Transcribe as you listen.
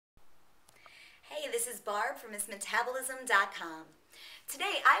this is Barb from MissMetabolism.com.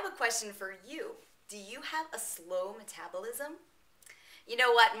 Today I have a question for you. Do you have a slow metabolism? You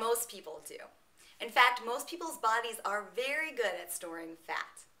know what? Most people do. In fact, most people's bodies are very good at storing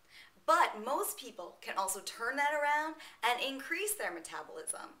fat. But most people can also turn that around and increase their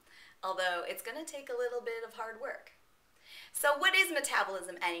metabolism, although it's going to take a little bit of hard work. So what is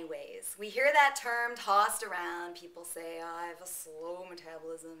metabolism anyways? We hear that term tossed around. People say, oh, I have a slow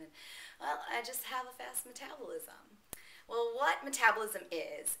metabolism, and well, I just have a fast metabolism. Well, what metabolism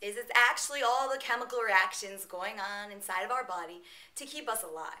is it's actually all the chemical reactions going on inside of our body to keep us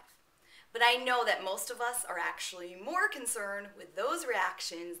alive. But I know that most of us are actually more concerned with those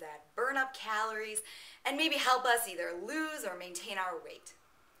reactions that burn up calories and maybe help us either lose or maintain our weight.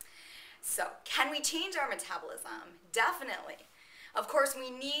 So, can we change our metabolism? Definitely. Of course, we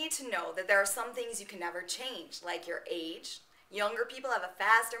need to know that there are some things you can never change, like your age. Younger people have a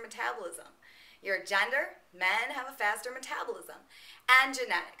faster metabolism. Your gender, men have a faster metabolism. And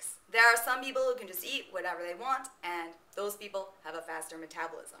genetics. There are some people who can just eat whatever they want, and those people have a faster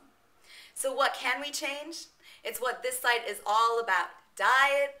metabolism. So what can we change? It's what this site is all about,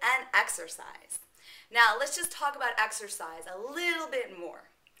 diet and exercise. Now, let's just talk about exercise a little bit more.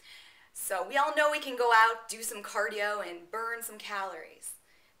 So we all know we can go out, do some cardio, and burn some calories.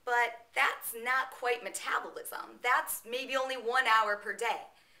 But that's not quite metabolism. That's maybe only 1 hour per day.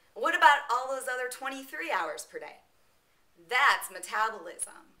 What about all those other 23 hours per day? That's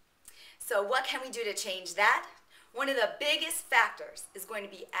metabolism. So what can we do to change that? One of the biggest factors is going to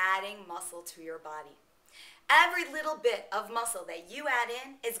be adding muscle to your body. Every little bit of muscle that you add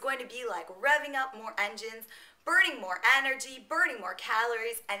in is going to be like revving up more engines, burning more energy, burning more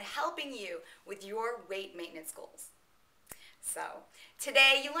calories, and helping you with your weight maintenance goals. So,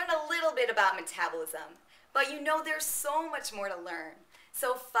 today you learned a little bit about metabolism, but you know there's so much more to learn.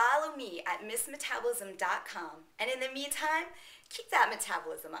 So follow me at MissMetabolism.com, and in the meantime, keep that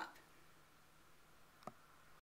metabolism up.